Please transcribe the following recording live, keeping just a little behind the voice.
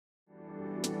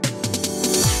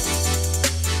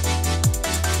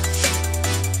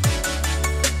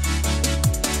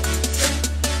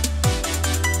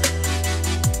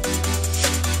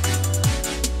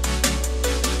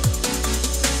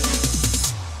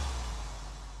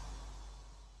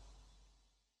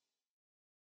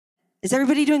Is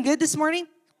everybody doing good this morning?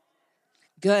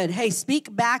 Good. Hey,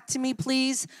 speak back to me,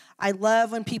 please. I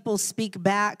love when people speak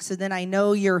back, so then I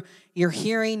know you're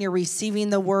hearing, you're receiving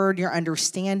the word, you're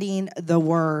understanding the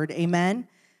word. Amen?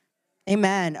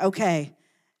 Amen. Okay.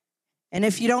 And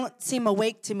if you don't seem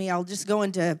awake to me, I'll just go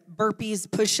into burpees,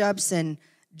 push-ups, and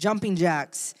jumping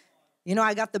jacks. You know,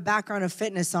 I got the background of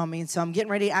fitness on me, and so I'm getting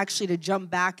ready actually to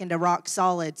jump back into rock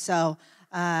solid. So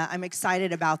I'm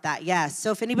excited about that. Yes.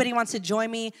 So if anybody wants to join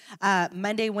me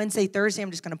Monday, Wednesday, Thursday, I'm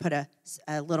just going to put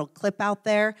a little clip out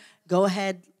there. Go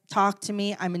ahead, talk to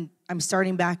me. I'm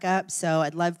starting back up, so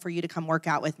I'd love for you to come work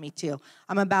out with me too.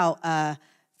 I'm about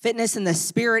fitness in the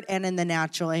spirit and in the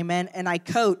natural, amen. And I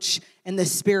coach in the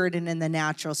spirit and in the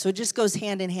natural. So it just goes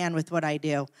hand in hand with what I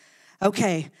do.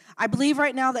 Okay, I believe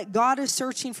right now that God is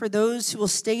searching for those who will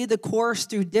stay the course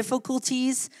through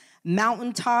difficulties,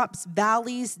 mountaintops,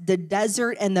 valleys, the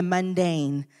desert, and the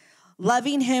mundane.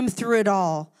 Loving him through it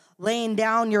all, laying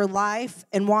down your life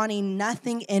and wanting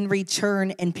nothing in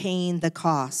return and paying the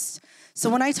cost.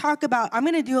 So when I talk about, I'm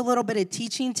going to do a little bit of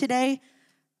teaching today.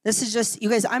 This is just, you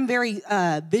guys, I'm very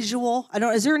visual.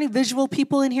 Is there any visual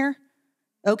people in here?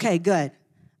 Okay, good.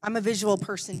 I'm a visual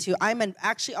person too. I'm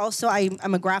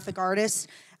a graphic artist.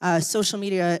 Social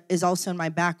media is also in my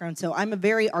background, so I'm a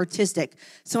very artistic.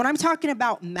 So when I'm talking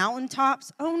about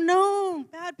mountaintops, oh no,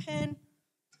 bad pen.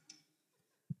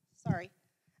 Sorry.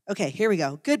 Okay, here we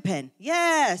go. Good pen.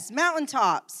 Yes,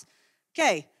 mountaintops.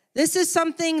 Okay, this is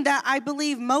something that I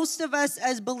believe most of us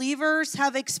as believers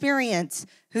have experienced.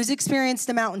 Who's experienced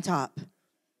a mountaintop?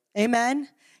 Amen.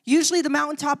 Usually the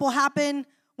mountaintop will happen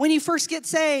when you first get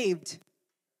saved.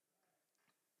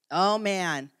 Oh,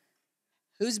 man.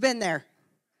 Who's been there?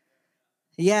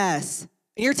 Yes.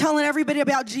 You're telling everybody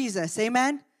about Jesus.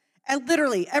 Amen? And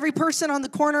literally, every person on the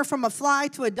corner, from a fly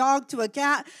to a dog to a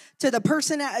cat to the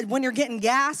person when you're getting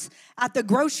gas at the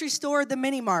grocery store, the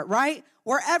mini mart, right?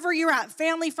 Wherever you're at,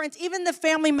 family, friends, even the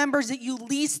family members that you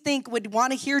least think would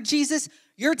want to hear Jesus,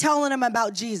 you're telling them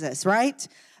about Jesus, right?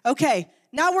 Okay,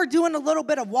 now we're doing a little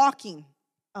bit of walking.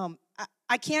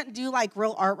 I can't do like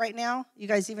real art right now. You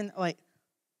guys even, wait.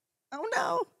 Oh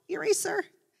no, eraser.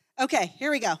 Okay,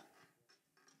 here we go.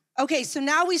 Okay, so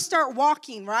now we start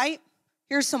walking, right?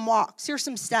 Here's some walks, here's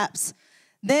some steps.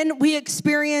 Then we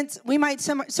might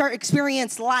start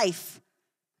experience life.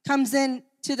 Comes in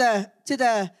to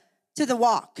the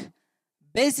walk.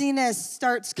 Busyness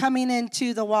starts coming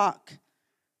into the walk.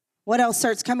 What else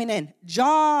starts coming in?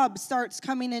 Job starts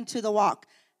coming into the walk.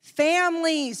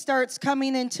 Family starts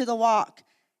coming into the walk.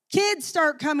 Kids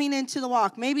start coming into the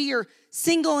walk. Maybe you're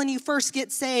single and you first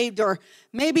get saved, or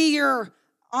maybe you're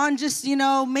on just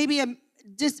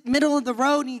middle of the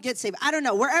road and you get saved. I don't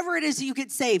know. Wherever it is you get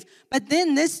saved. But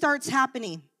then this starts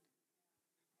happening,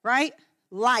 right?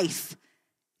 Life.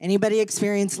 Anybody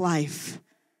experience life?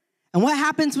 And what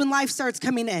happens when life starts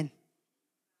coming in?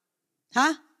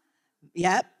 Huh?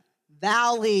 Yep.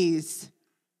 Valleys.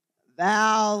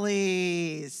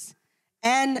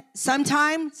 And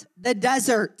sometimes the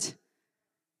desert.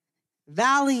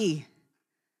 Valley.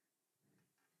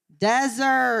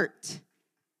 Desert.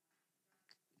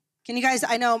 Can you guys,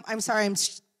 I'm sorry,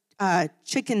 I'm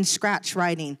chicken scratch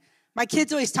writing. My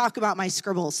kids always talk about my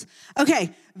scribbles. Okay,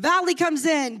 valley comes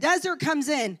in, desert comes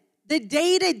in. The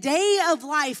day-to-day of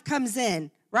life comes in,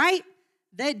 right?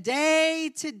 The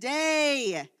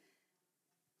day-to-day.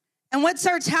 And what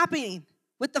starts happening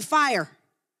with the fire?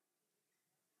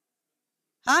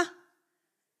 Huh?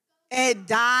 It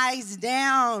dies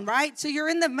down, right? So you're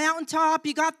in the mountaintop,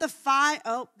 you got the fire.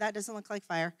 Oh, that doesn't look like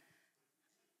fire.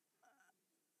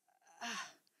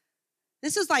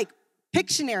 This is like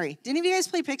Pictionary. Did any of you guys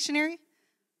play Pictionary?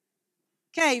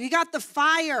 Okay, you got the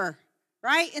fire,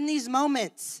 right, in these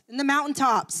moments, in the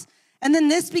mountaintops. And then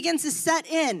this begins to set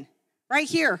in right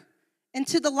here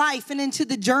into the life and into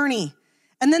the journey.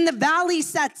 And then the valley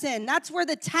sets in. That's where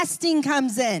the testing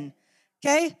comes in,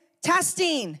 okay?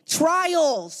 Testing,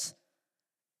 trials,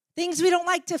 things we don't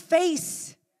like to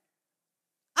face.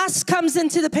 Us comes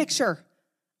into the picture.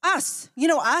 Us, you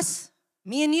know us,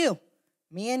 me and you.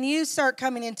 Me and you start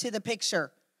coming into the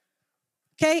picture.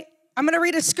 Okay, I'm going to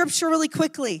read a scripture really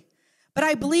quickly. But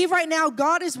I believe right now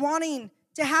God is wanting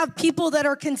to have people that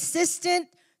are consistent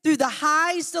through the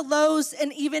highs, the lows,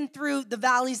 and even through the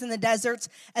valleys and the deserts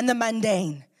and the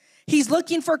mundane. He's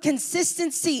looking for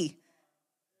consistency.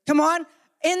 Come on.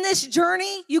 In this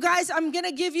journey, you guys, I'm going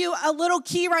to give you a little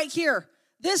key right here.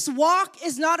 This walk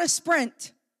is not a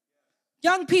sprint.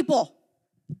 Young people,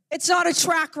 it's not a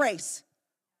track race.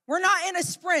 We're not in a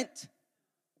sprint.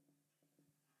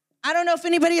 I don't know if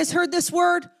anybody has heard this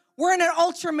word. We're in an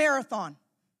ultra marathon.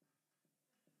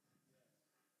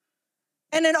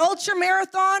 And an ultra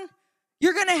marathon,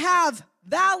 you're going to have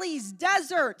valleys,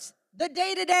 deserts, the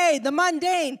day-to-day, the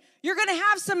mundane. You're going to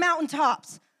have some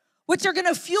mountaintops, which are going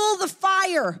to fuel the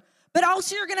fire. But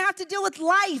also you're going to have to deal with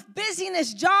life,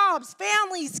 busyness, jobs,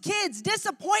 families, kids,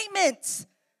 disappointments.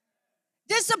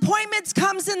 Disappointments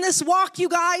comes in this walk, you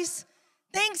guys.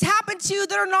 Things happen to you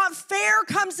that are not fair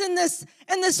comes in this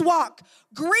walk.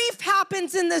 Grief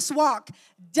happens in this walk.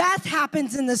 Death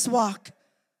happens in this walk.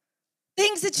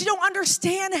 Things that you don't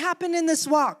understand happen in this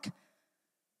walk.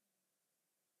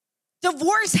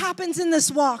 Divorce happens in this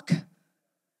walk.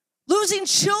 Losing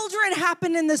children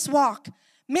happen in this walk.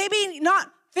 Maybe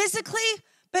not physically,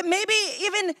 but maybe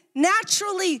even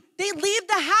naturally. They leave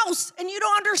the house and you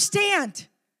don't understand.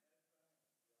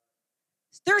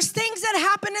 There's things that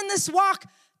happen in this walk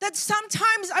that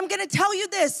sometimes, I'm going to tell you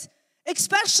this,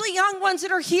 especially young ones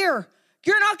that are here,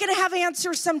 you're not going to have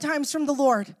answers sometimes from the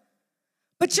Lord,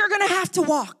 but you're going to have to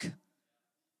walk.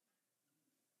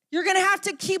 You're going to have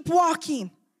to keep walking.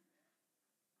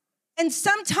 And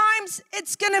sometimes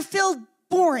it's going to feel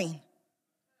boring.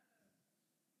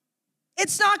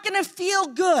 It's not going to feel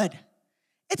good.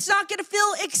 It's not going to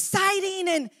feel exciting.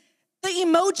 And the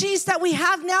emojis that we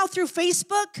have now through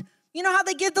Facebook, you know how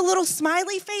they give the little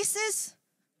smiley faces?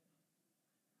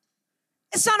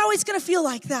 It's not always going to feel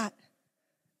like that.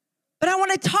 But I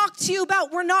want to talk to you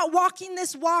about we're not walking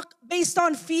this walk based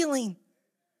on feeling.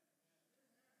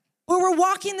 But we're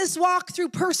walking this walk through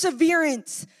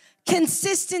perseverance,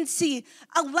 consistency,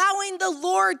 allowing the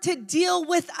Lord to deal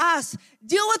with us,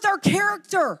 deal with our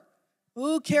character.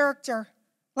 Ooh, character.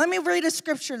 Let me read a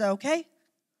scripture though, okay?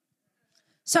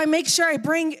 So I make sure I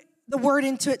bring the word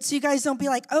into it so you guys don't be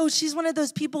like, oh, she's one of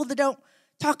those people that don't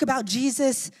talk about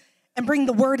Jesus and bring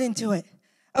the word into it.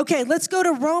 Okay, let's go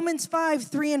to Romans 5,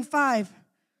 3 and 5.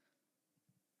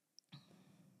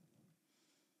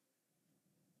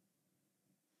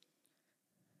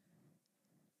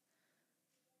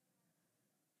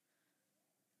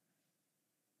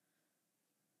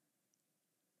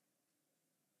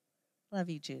 Love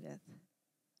you, Judith.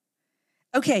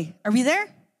 Okay, are we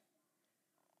there?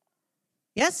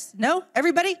 Yes? No?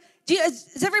 Everybody?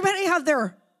 Does everybody have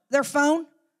their phone?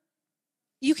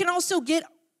 You can also get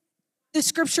the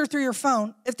scripture through your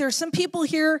phone. If there's some people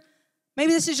here,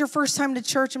 maybe this is your first time to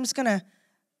church, I'm just going to,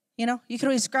 you can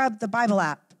always grab the Bible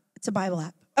app. It's a Bible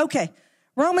app. Okay,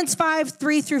 Romans 5,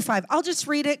 3 through 5. I'll just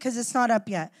read it because it's not up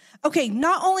yet. Okay,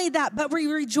 not only that, but we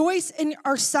rejoice in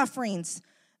our sufferings,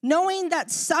 knowing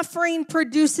that suffering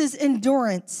produces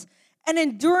endurance, and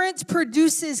endurance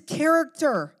produces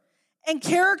character, and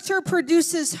character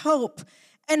produces hope,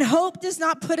 and hope does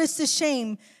not put us to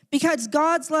shame, because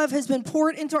God's love has been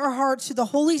poured into our hearts through the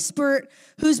Holy Spirit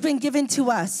who's been given to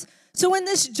us. So in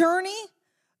this journey,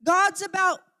 God's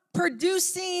about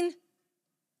producing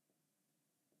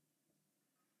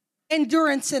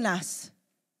endurance in us.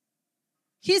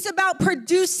 He's about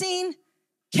producing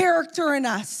character in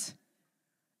us.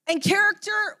 And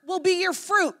character will be your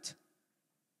fruit.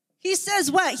 He says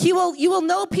what? You will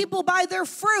know people by their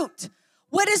fruit.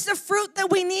 What is the fruit that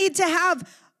we need to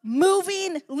have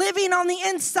moving, living on the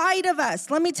inside of us?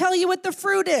 Let me tell you what the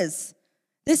fruit is.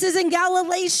 This is in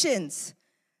Galatians.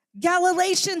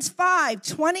 Galatians 5,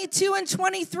 22 and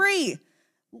 23.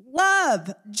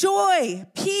 Love, joy,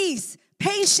 peace,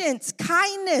 patience,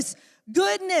 kindness,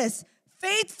 goodness,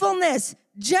 faithfulness,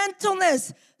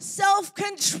 gentleness,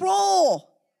 self-control.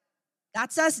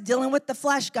 That's us dealing with the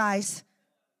flesh, guys.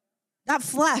 That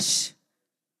flesh,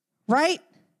 right?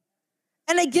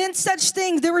 And against such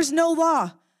things, there is no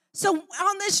law. So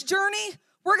on this journey,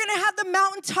 we're going to have the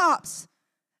mountaintops.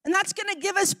 And that's going to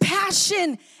give us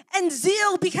passion and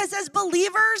zeal, because as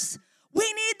believers, we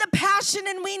need the passion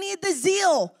and we need the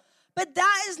zeal. But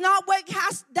that is not what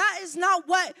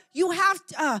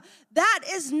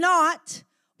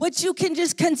you can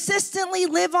just consistently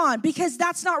live on, because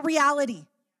that's not reality.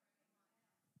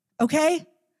 Okay?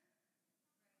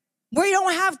 We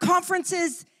don't have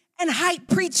conferences and hype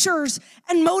preachers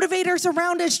and motivators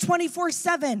around us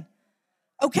 24/7.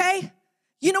 Okay?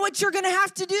 You know what you're going to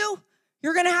have to do?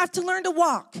 You're going to have to learn to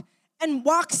walk, and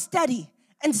walk steady.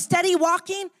 And steady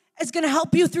walking is going to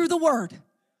help you through the word.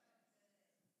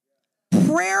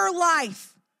 Prayer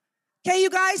life. Okay, you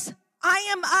guys? I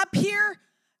am up here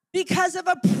because of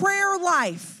a prayer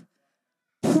life.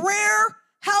 Prayer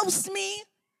helps me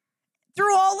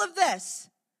through all of this.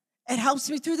 It helps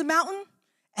me through the mountain.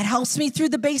 It helps me through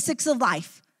the basics of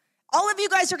life. All of you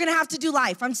guys are going to have to do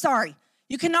life. I'm sorry.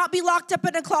 You cannot be locked up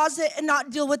in a closet and not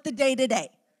deal with the day-to-day.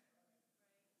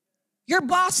 Your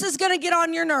boss is going to get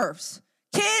on your nerves.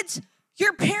 Kids,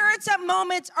 your parents at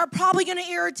moments are probably going to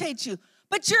irritate you,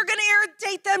 but you're going to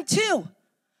irritate them too.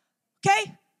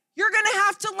 okay? You're going to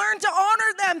have to learn to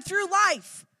honor them through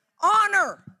life.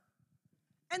 Honor.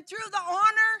 And through the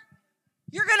honor,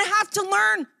 you're going to have to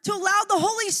learn to allow the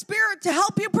Holy Spirit to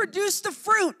help you produce the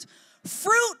fruit.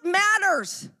 Fruit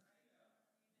matters.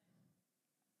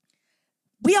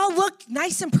 We all look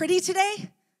nice and pretty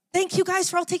today. Thank you guys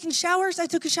for all taking showers. I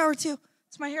took a shower too.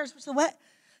 So my hair is still wet.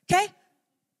 Okay?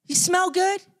 You smell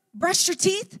good. Brush your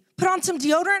teeth. Put on some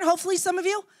deodorant, hopefully some of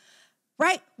you.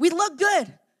 Right? We look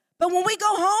good. But when we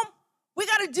go home, we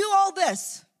got to do all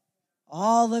this.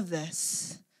 All of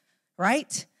this.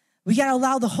 Right? We got to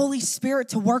allow the Holy Spirit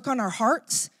to work on our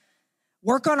hearts.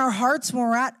 Work on our hearts when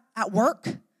we're at work.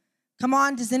 Come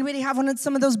on, does anybody have one of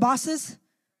some of those bosses?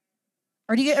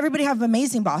 Or do everybody have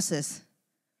amazing bosses?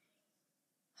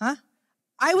 Huh?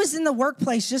 I was in the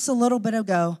workplace just a little bit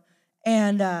ago,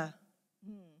 and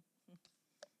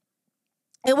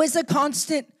it was a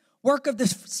constant work of the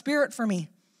Spirit for me.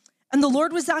 And the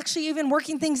Lord was actually even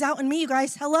working things out in me, you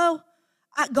guys. Hello?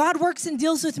 God works and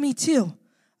deals with me too,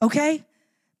 okay?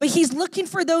 But he's looking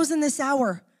for those in this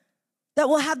hour that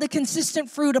will have the consistent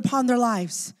fruit upon their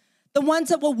lives. The ones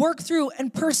that will work through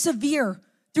and persevere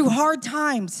through hard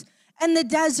times, in the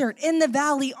desert, in the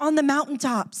valley, on the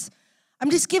mountaintops. I'm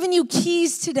just giving you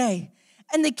keys today.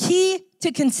 And the key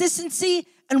to consistency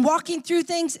and walking through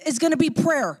things is going to be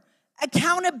prayer,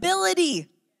 accountability,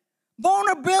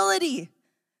 vulnerability,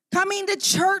 coming to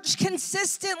church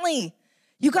consistently.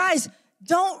 You guys,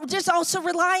 don't just also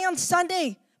rely on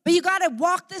Sunday, but you got to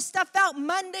walk this stuff out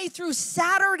Monday through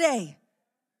Saturday.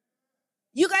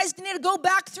 You guys need to go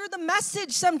back through the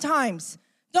message sometimes.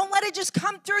 Don't let it just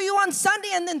come through you on Sunday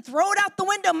and then throw it out the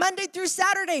window Monday through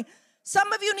Saturday.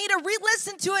 Some of you need to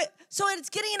re-listen to it so it's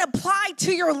getting applied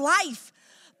to your life.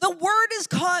 The word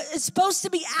is supposed to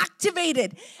be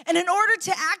activated. And in order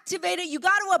to activate it, you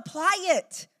got to apply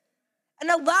it and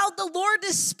allow the Lord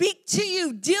to speak to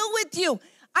you, deal with you.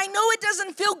 I know it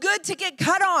doesn't feel good to get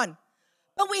cut on,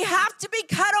 but we have to be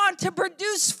cut on to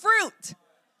produce fruit.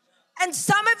 And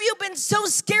some of you have been so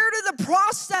scared of the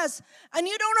process, and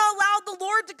you don't allow the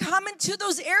Lord to come into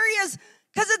those areas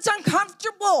because it's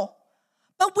uncomfortable.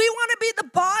 But we want to be the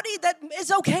body that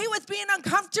is okay with being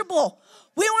uncomfortable.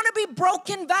 We want to be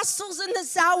broken vessels in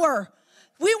this hour.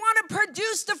 We want to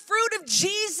produce the fruit of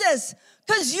Jesus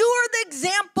because you are the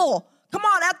example. Come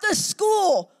on, at the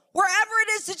school, wherever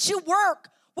it is that you work,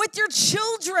 with your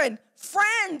children,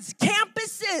 friends,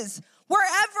 campuses,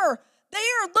 wherever, they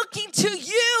are looking to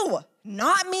you,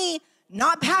 not me,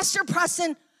 not Pastor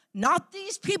Preston, not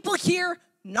these people here,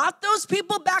 not those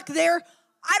people back there.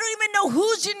 I don't even know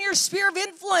who's in your sphere of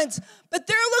influence, but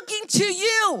they're looking to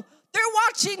you. They're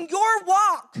watching your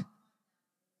walk.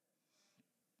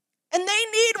 And they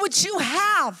need what you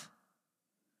have.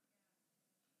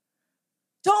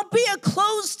 Don't be a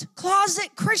closed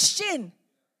closet Christian.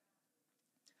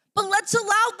 But let's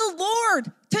allow the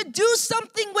Lord to do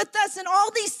something with us in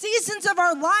all these seasons of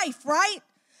our life, right?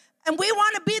 And we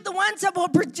want to be the ones that will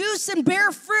produce and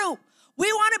bear fruit.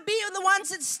 We want to be the ones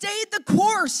that stay the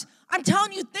course. I'm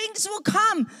telling you, things will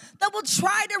come that will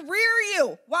try to rear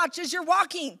you. Watch as you're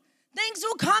walking. Things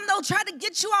will come that will try to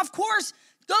get you off course.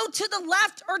 Go to the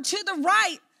left or to the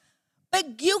right.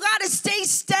 But you got to stay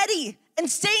steady. And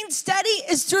staying steady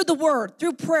is through the word,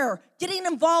 through prayer, getting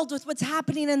involved with what's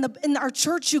happening in our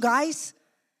church, you guys.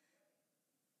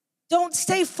 Don't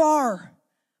stay far,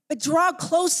 but draw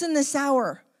close in this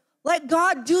hour. Let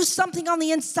God do something on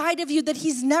the inside of you that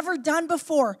he's never done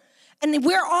before. And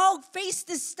we're all face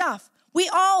this stuff. We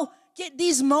all get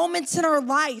these moments in our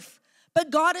life,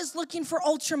 but God is looking for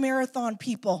ultra marathon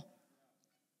people.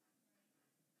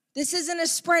 This isn't a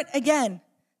sprint again.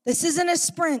 This isn't a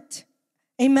sprint.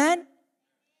 Amen?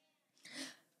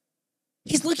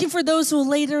 He's looking for those who will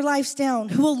lay their lives down,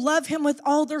 who will love him with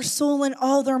all their soul and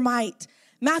all their might.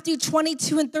 Matthew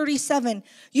 22:37,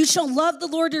 you shall love the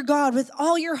Lord your God with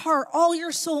all your heart, all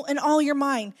your soul, and all your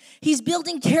mind. He's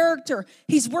building character.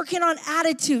 He's working on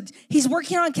attitude. He's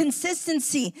working on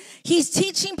consistency. He's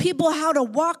teaching people how to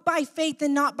walk by faith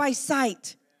and not by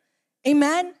sight.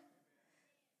 Amen?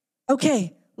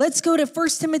 Okay, let's go to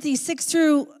 1 Timothy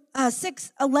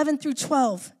 6:11 through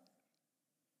 12.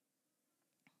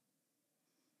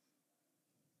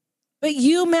 But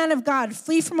you, man of God,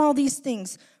 flee from all these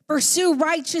things. Pursue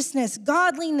righteousness,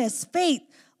 godliness, faith,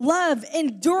 love,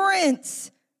 endurance.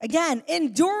 Again,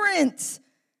 endurance,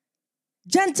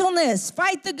 gentleness.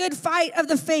 Fight the good fight of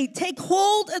the faith. Take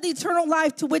hold of the eternal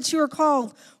life to which you are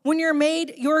called when you're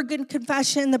made your good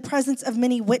confession in the presence of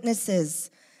many witnesses.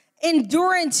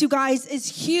 Endurance, you guys,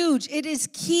 is huge. It is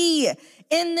key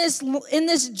in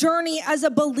this journey as a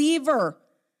believer.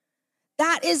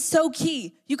 That is so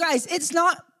key. You guys, it's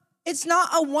not it's not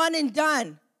a one and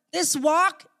done. This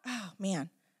walk, oh man,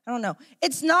 I don't know.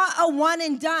 It's not a one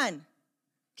and done.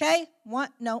 Okay?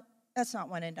 No, that's not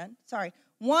one and done. Sorry.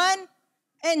 One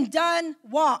and done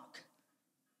walk.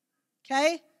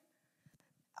 Okay?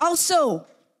 Also,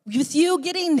 with you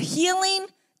getting healing,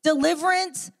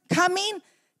 deliverance coming,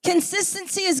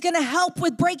 consistency is going to help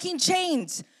with breaking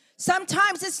chains.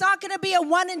 Sometimes it's not going to be a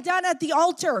one and done at the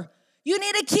altar. You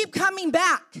need to keep coming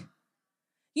back.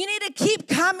 You need to keep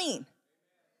coming.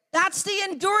 That's the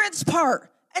endurance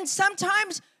part. And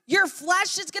sometimes your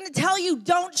flesh is going to tell you,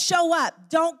 don't show up,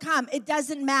 don't come. It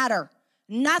doesn't matter.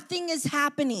 Nothing is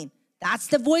happening. That's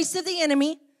the voice of the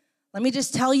enemy. Let me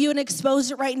just tell you and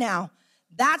expose it right now.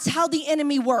 That's how the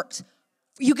enemy works.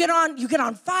 You get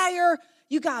on fire.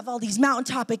 You have all these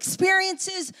mountaintop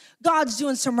experiences. God's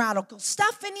doing some radical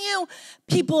stuff in you.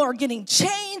 People are getting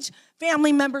changed.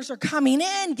 Family members are coming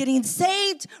in, getting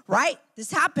saved, right?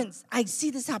 This happens. I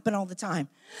see this happen all the time.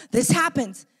 This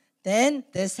happens. Then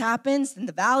this happens in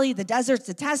the valley, the deserts,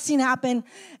 the testing happen.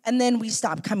 And then we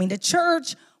stop coming to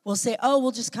church. We'll say, oh,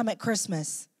 we'll just come at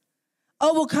Christmas.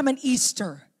 Oh, we'll come at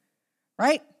Easter,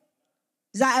 right?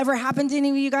 Does that ever happen to any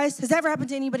of you guys? Has that ever happened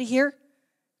to anybody here?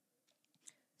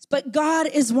 But God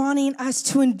is wanting us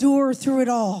to endure through it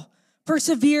all,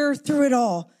 persevere through it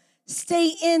all,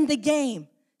 stay in the game,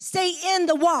 stay in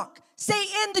the walk, stay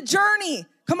in the journey.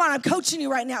 Come on, I'm coaching you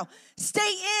right now.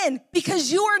 Stay in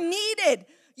because you are needed.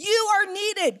 You are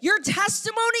needed. Your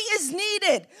testimony is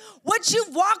needed. What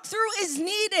you've walked through is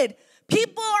needed.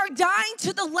 People are dying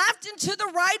to the left and to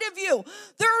the right of you.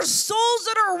 There are souls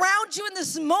that are around you in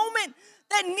this moment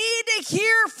that need to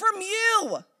hear from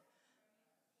you.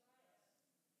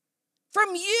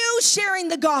 From you sharing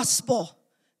the gospel,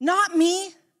 not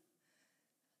me.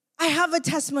 I have a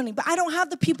testimony, but I don't have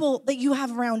the people that you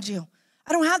have around you.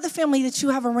 I don't have the family that you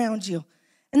have around you.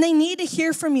 And they need to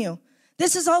hear from you.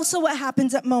 This is also what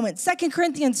happens at moments. 2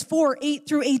 Corinthians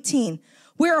 4:8-18.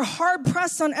 We are hard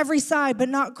pressed on every side, but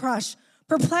not crushed.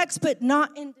 Perplexed, but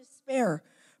not in despair.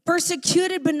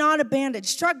 Persecuted, but not abandoned.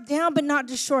 Struck down, but not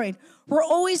destroyed. We're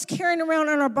always carrying around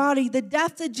on our body the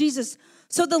death of Jesus,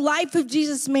 so the life of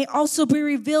Jesus may also be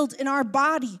revealed in our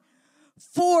body.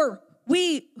 For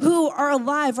we who are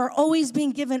alive are always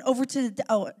being given over to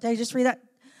the, did I just read that?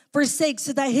 For his sake,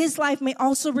 so that his life may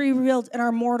also be revealed in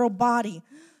our mortal body.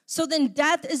 So then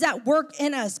death is at work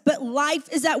in us, but life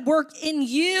is at work in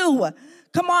you.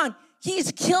 Come on,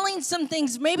 he's killing some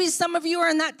things. Maybe some of you are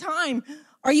in that time.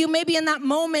 Are you maybe in that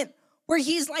moment where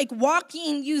he's like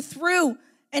walking you through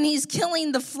and he's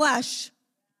killing the flesh?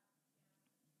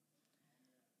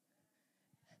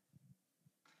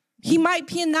 He might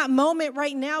be in that moment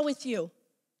right now with you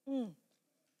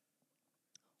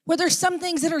where there's some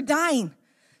things that are dying.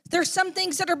 There's some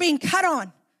things that are being cut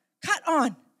on.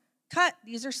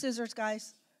 These are scissors,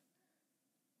 guys.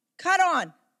 Cut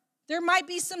on. There might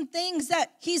be some things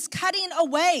that he's cutting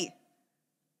away.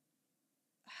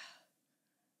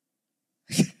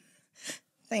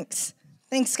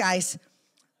 Thanks, guys.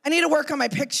 I need to work on my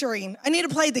picturing. I need to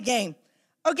play the game.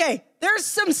 Okay, there's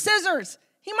some scissors.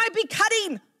 He might be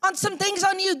cutting on some things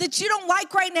on you that you don't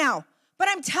like right now. But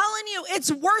I'm telling you, it's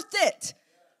worth it.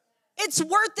 It's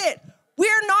worth it. We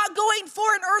are not going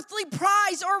for an earthly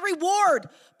prize or reward,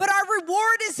 but our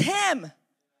reward is him.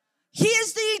 He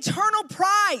is the eternal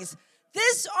prize.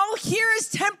 This all here is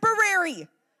temporary.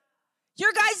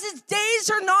 Your guys' days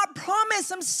are not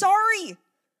promised. I'm sorry.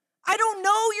 I don't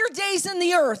know your days in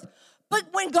the earth. But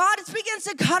when God begins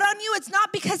to cut on you, it's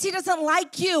not because he doesn't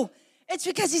like you. It's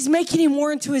because he's making you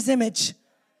more into his image.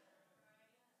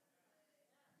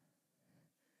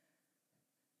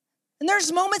 And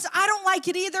there's moments I don't like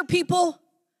it either, people.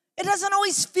 It doesn't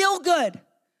always feel good.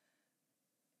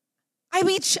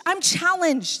 I'm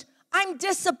challenged. I'm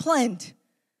disciplined.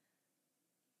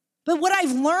 But what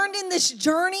I've learned in this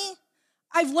journey,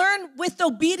 I've learned with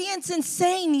obedience and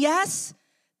saying yes,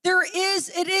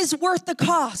 it is worth the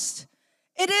cost.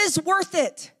 It is worth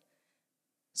it.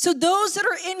 So those that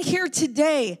are in here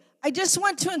today, I just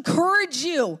want to encourage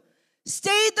you,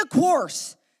 stay the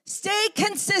course, stay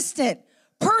consistent,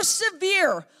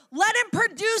 persevere. Let him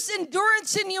produce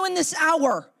endurance in you in this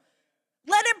hour.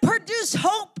 Let him produce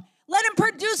hope. Let him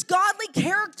produce godly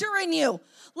character in you.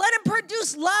 Let him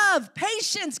produce love,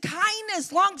 patience,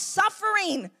 kindness,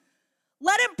 long-suffering.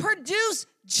 Let him produce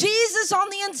Jesus on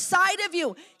the inside of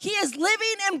you. He is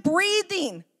living and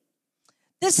breathing.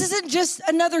 This isn't just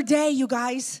another day, you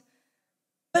guys.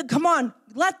 But come on,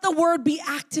 let the word be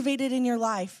activated in your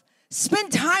life.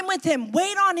 Spend time with him.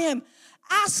 Wait on him.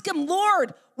 Ask him,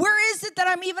 Lord, where is it that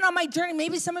I'm even on my journey?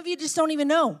 Maybe some of you just don't even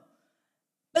know.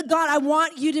 But God, I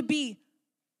want you to be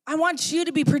I want you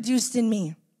to be produced in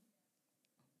me.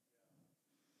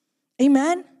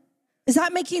 Amen? Is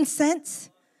that making sense?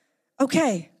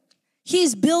 Okay.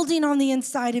 He's building on the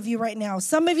inside of you right now.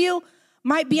 Some of you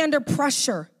might be under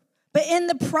pressure, but in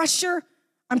the pressure,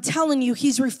 I'm telling you,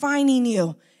 he's refining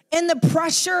you. In the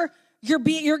pressure, you're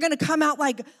going to come out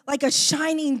like a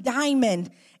shining diamond.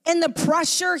 In the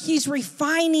pressure, he's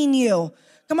refining you.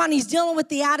 Come on, he's dealing with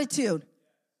the attitude.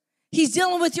 He's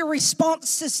dealing with your response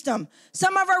system.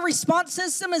 Some of our response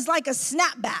system is like a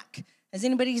snapback. Has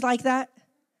anybody like that?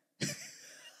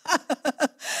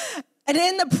 And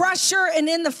in the pressure and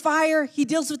in the fire, he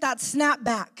deals with that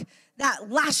snapback, that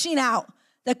lashing out,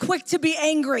 the quick to be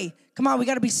angry. Come on, we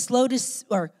got to be slow to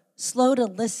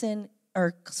listen,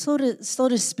 or slow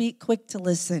to speak, quick to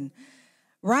listen.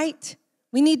 Right?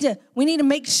 We need to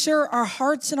make sure our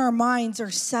hearts and our minds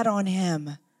are set on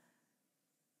him.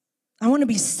 I want to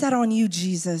be set on you,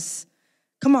 Jesus.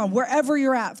 Come on, wherever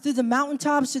you're at, through the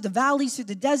mountaintops, through the valleys, through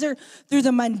the desert, through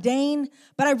the mundane.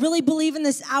 But I really believe in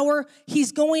this hour,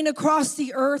 he's going across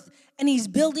the earth and he's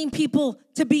building people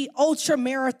to be ultra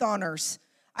marathoners.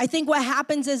 I think what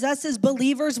happens is us as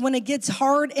believers, when it gets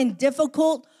hard and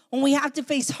difficult, when we have to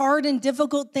face hard and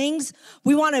difficult things,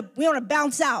 we want to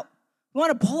bounce out. We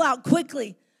want to pull out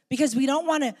quickly because we don't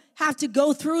want to have to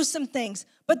go through some things.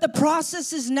 But the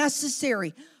process is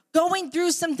necessary. Going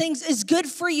through some things is good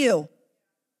for you.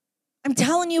 I'm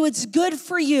telling you, it's good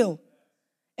for you.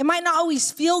 It might not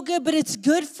always feel good, but it's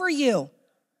good for you.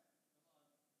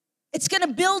 It's going to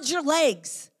build your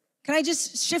legs. Can I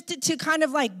just shift it to kind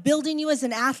of like building you as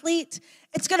an athlete?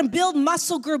 It's going to build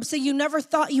muscle groups that you never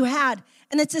thought you had.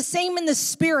 And it's the same in the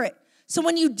spirit. So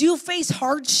when you do face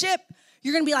hardship,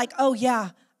 you're going to be like, oh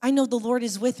yeah, I know the Lord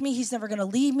is with me. He's never going to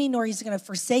leave me, nor he's going to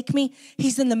forsake me.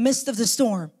 He's in the midst of the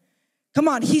storm. Come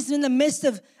on, he's in the midst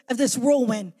of this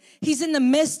whirlwind. He's in the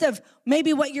midst of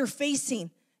maybe what you're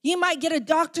facing. You might get a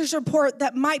doctor's report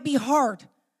that might be hard,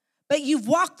 but you've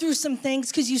walked through some things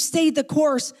because you stayed the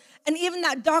course, and even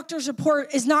that doctor's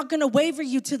report is not going to waver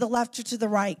you to the left or to the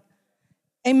right.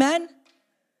 Amen?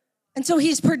 And so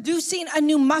he's producing a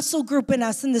new muscle group in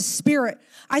us in the spirit.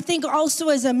 I think also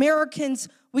as Americans,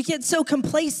 we get so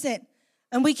complacent.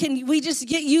 And we just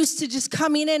get used to just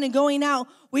coming in and going out.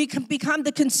 We can become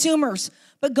the consumers.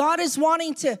 But God is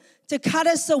wanting to cut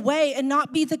us away and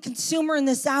not be the consumer in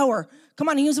this hour. Come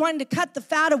on, he's wanting to cut the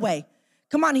fat away.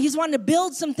 Come on, he's wanting to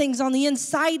build some things on the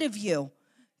inside of you.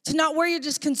 To not where you're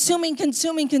just consuming.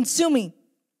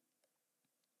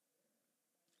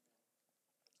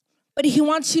 But he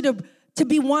wants you to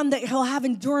be one that he'll have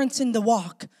endurance in the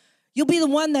walk. You'll be the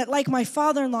one that, like my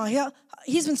father-in-law,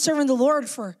 he's been serving the Lord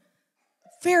for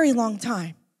very long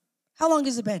time. How long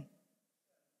has it been?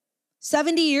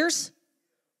 70 years?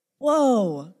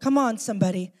 Whoa, come on,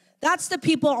 somebody. That's the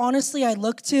people, honestly, I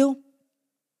look to.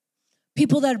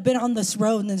 People that have been on this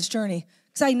road and this journey.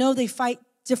 Because I know they fight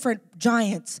different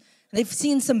giants. And they've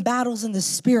seen some battles in the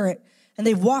spirit. And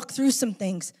they've walked through some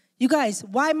things. You guys,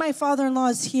 why my father-in-law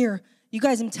is here, you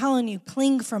guys, I'm telling you,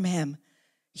 cling from him.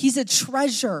 He's a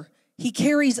treasure. He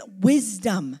carries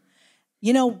wisdom.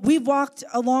 You know, we've walked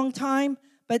a long time.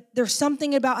 But there's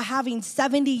something about having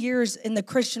 70 years in the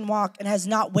Christian walk and has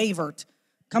not wavered.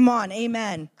 Come on,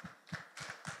 amen.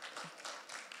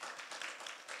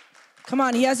 Come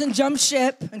on, he hasn't jumped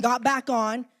ship and got back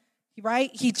on,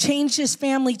 right? He changed his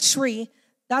family tree.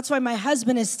 That's why my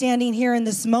husband is standing here in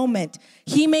this moment.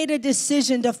 He made a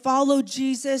decision to follow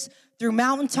Jesus through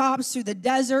mountaintops, through the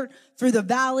desert, through the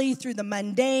valley, through the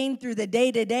mundane, through the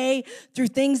day-to-day, through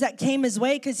things that came his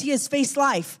way because he has faced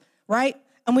life, right?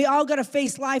 And we all got to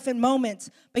face life in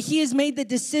moments. But he has made the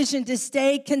decision to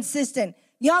stay consistent.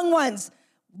 Young ones,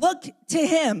 look to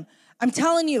him. I'm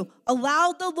telling you,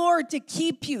 allow the Lord to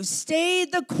keep you. Stay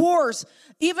the course.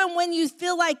 Even when you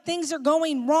feel like things are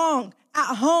going wrong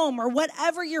at home or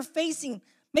whatever you're facing,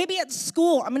 maybe at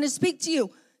school, I'm going to speak to you.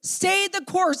 Stay the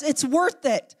course. It's worth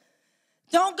it.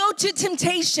 Don't go to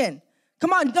temptation.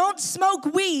 Come on, don't smoke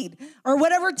weed or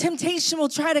whatever temptation will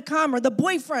try to come, or the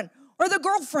boyfriend or the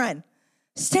girlfriend.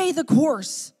 Stay the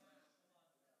course.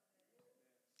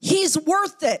 He's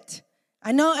worth it.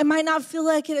 I know it might not feel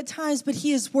like it at times, but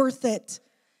he is worth it.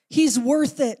 He's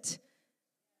worth it.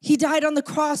 He died on the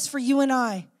cross for you and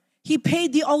I. He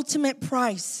paid the ultimate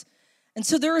price. And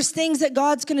so there is things that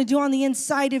God's going to do on the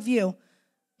inside of you.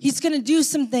 He's going to do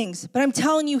some things, but I'm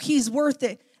telling you, he's worth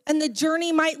it. And the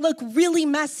journey might look really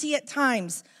messy at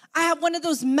times. I have one of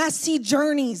those messy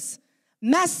journeys.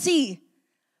 Messy.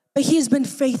 But he has been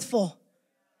faithful.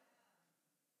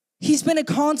 He's been a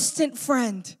constant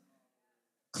friend,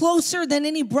 closer than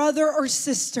any brother or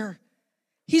sister.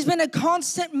 He's been a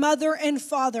constant mother and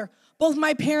father. Both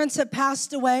my parents have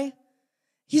passed away.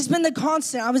 He's been the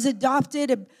constant. I was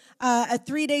adopted at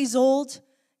 3 days old.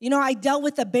 You know, I dealt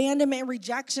with abandonment and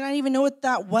rejection. I didn't even know what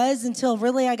that was until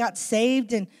really I got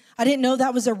saved. And I didn't know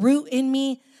that was a root in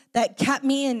me that kept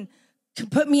me and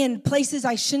put me in places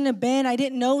I shouldn't have been. I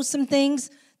didn't know some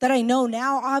things that I know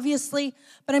now, obviously.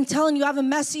 But I'm telling you, I have a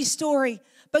messy story.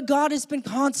 But God has been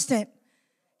constant.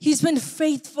 He's been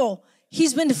faithful.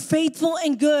 He's been faithful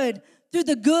and good through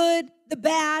the good, the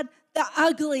bad, the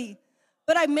ugly.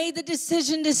 But I made the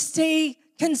decision to stay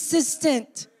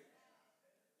consistent.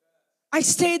 I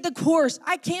stayed the course.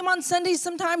 I came on Sundays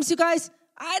sometimes, you guys.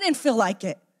 I didn't feel like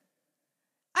it.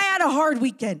 I had a hard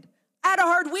weekend. I had a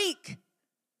hard week.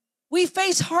 We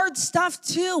face hard stuff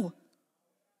too.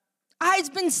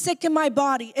 I've been sick in my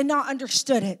body and not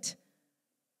understood it.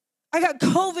 I got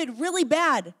COVID really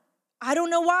bad. I don't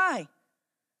know why.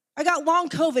 I got long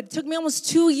COVID. It took me almost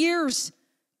 2 years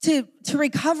to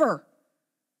recover.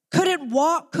 Couldn't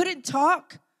walk, couldn't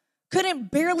talk,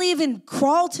 couldn't barely even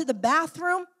crawl to the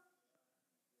bathroom.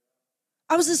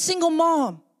 I was a single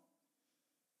mom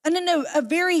and in a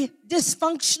very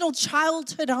dysfunctional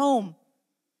childhood home.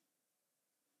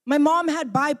 My mom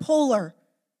had bipolar.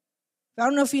 I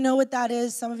don't know if you know what that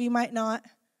is. Some of you might not.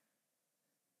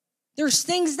 There's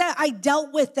things that I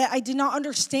dealt with that I did not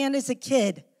understand as a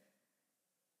kid.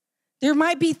 There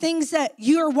might be things that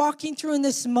you are walking through in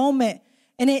this moment,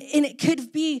 and it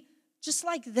could be just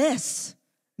like this,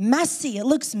 messy. It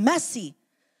looks messy.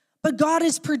 But God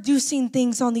is producing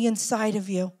things on the inside of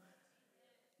you.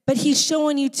 But he's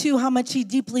showing you too how much he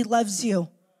deeply loves you.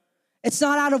 It's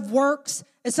not out of works.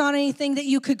 It's not anything that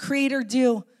you could create or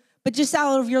do, but just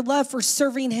out of your love for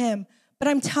serving him. But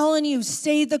I'm telling you,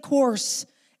 stay the course.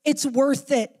 It's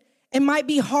worth it. It might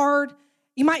be hard.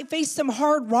 You might face some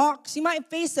hard rocks. You might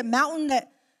face a mountain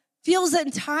that feels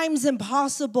at times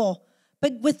impossible.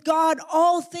 But with God,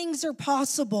 all things are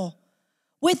possible.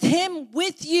 With him,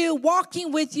 with you,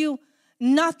 walking with you,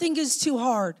 nothing is too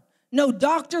hard. No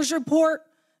doctor's report,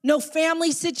 no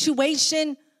family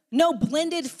situation, no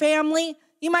blended family.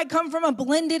 You might come from a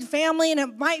blended family and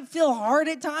it might feel hard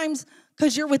at times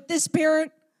because you're with this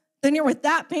parent, then you're with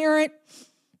that parent,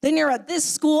 then you're at this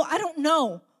school. I don't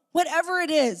know. Whatever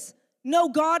it is, know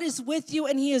God is with you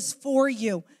and he is for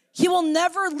you. He will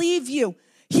never leave you.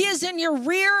 He is in your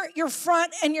rear, your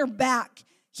front, and your back.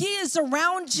 He is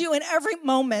around you in every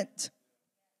moment.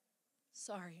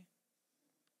 Sorry.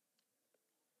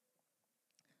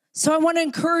 So I want to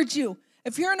encourage you.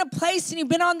 If you're in a place and you've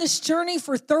been on this journey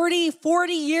for 30,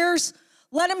 40 years,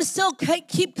 let him still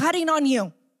keep cutting on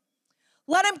you.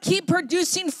 Let him keep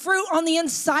producing fruit on the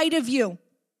inside of you.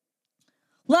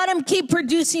 Let him keep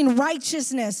producing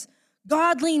righteousness,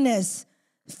 godliness,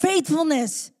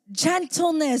 faithfulness,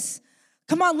 gentleness.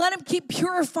 Come on, let him keep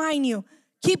purifying you.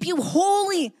 Keep you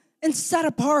holy and set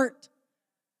apart.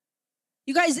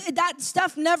 You guys, that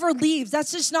stuff never leaves.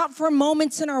 That's just not for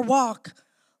moments in our walk.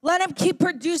 Let him keep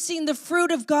producing the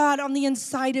fruit of God on the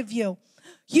inside of you.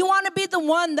 You want to be the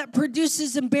one that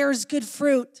produces and bears good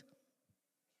fruit.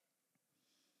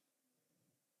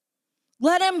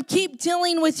 Let him keep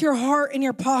dealing with your heart and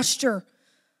your posture.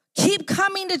 Keep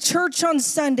coming to church on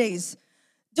Sundays.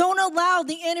 Don't allow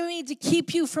the enemy to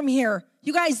keep you from here.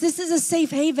 You guys, this is a safe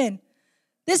haven.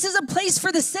 This is a place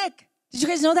for the sick. Did you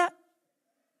guys know that?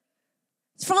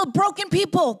 It's full of broken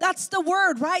people. That's the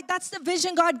word, right? That's the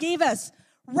vision God gave us.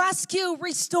 Rescue,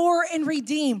 restore, and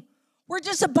redeem. We're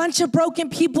just a bunch of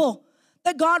broken people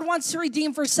that God wants to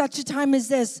redeem for such a time as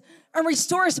this and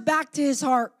restore us back to his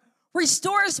heart.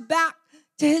 Restore us back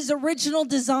to his original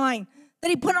design that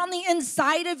he put on the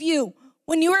inside of you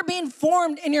when you were being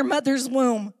formed in your mother's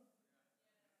womb.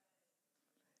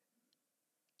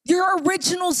 Your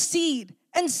original seed.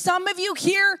 And some of you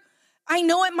here, I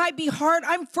know it might be hard.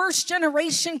 I'm first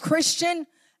generation Christian.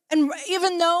 And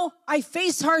even though I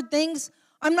face hard things,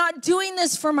 I'm not doing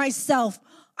this for myself.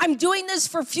 I'm doing this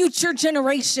for future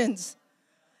generations.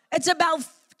 It's about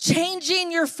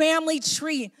changing your family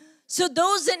tree. So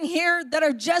those in here that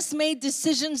are just made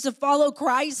decisions to follow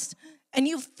Christ and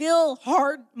you feel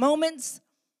hard moments,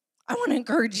 I want to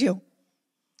encourage you.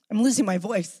 I'm losing my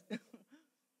voice.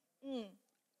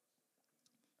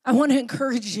 I want to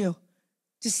encourage you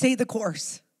to stay the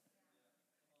course.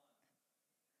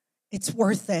 It's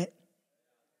worth it.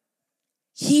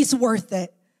 He's worth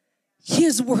it. He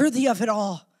is worthy of it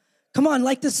all. Come on,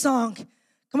 like the song.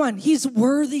 Come on, he's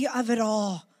worthy of it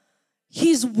all.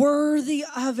 He's worthy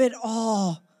of it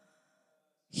all.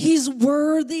 He's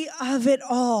worthy of it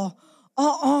all.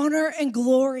 All honor and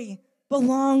glory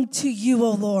belong to you,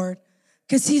 O Lord,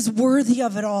 because he's worthy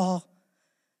of it all.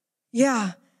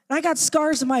 Yeah, and I got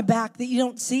scars on my back that you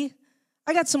don't see.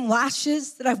 I got some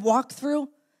lashes that I've walked through,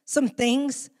 some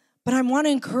things, but I want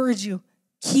to encourage you,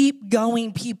 keep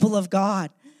going, people of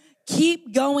God.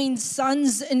 Keep going,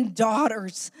 sons and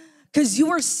daughters, because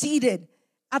you are seated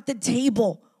at the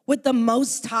table with the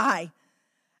Most High,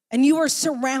 and you are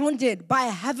surrounded by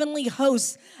a heavenly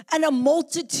host and a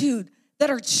multitude that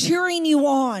are cheering you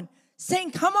on,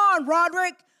 saying, come on,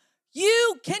 Roderick,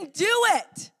 you can do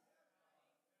it.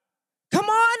 Come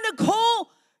on, Nicole,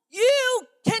 you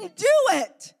can do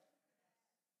it.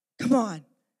 Come on.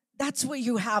 That's what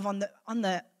you have on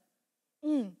the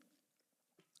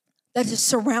that is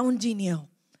surrounding you.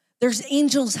 There's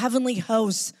angels, heavenly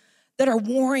hosts that are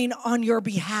warring on your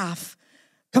behalf.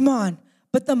 Come on.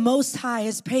 But the Most High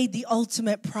has paid the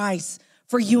ultimate price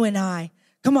for you and I.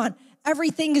 Come on.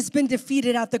 Everything has been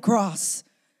defeated at the cross.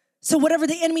 So whatever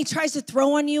the enemy tries to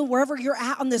throw on you, wherever you're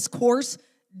at on this course,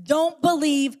 don't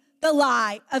believe the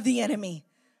lie of the enemy.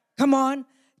 Come on.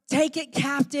 Take it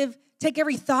captive. Take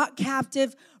every thought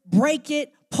captive. Break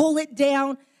it. Pull it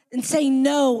down. And say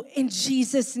no in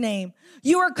Jesus' name.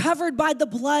 You are covered by the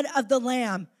blood of the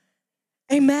Lamb.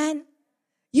 Amen.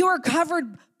 You are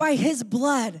covered by his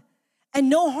blood. And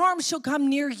no harm shall come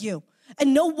near you.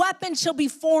 And no weapon shall be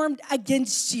formed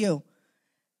against you.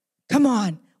 Come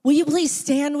on. Will you please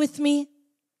stand with me?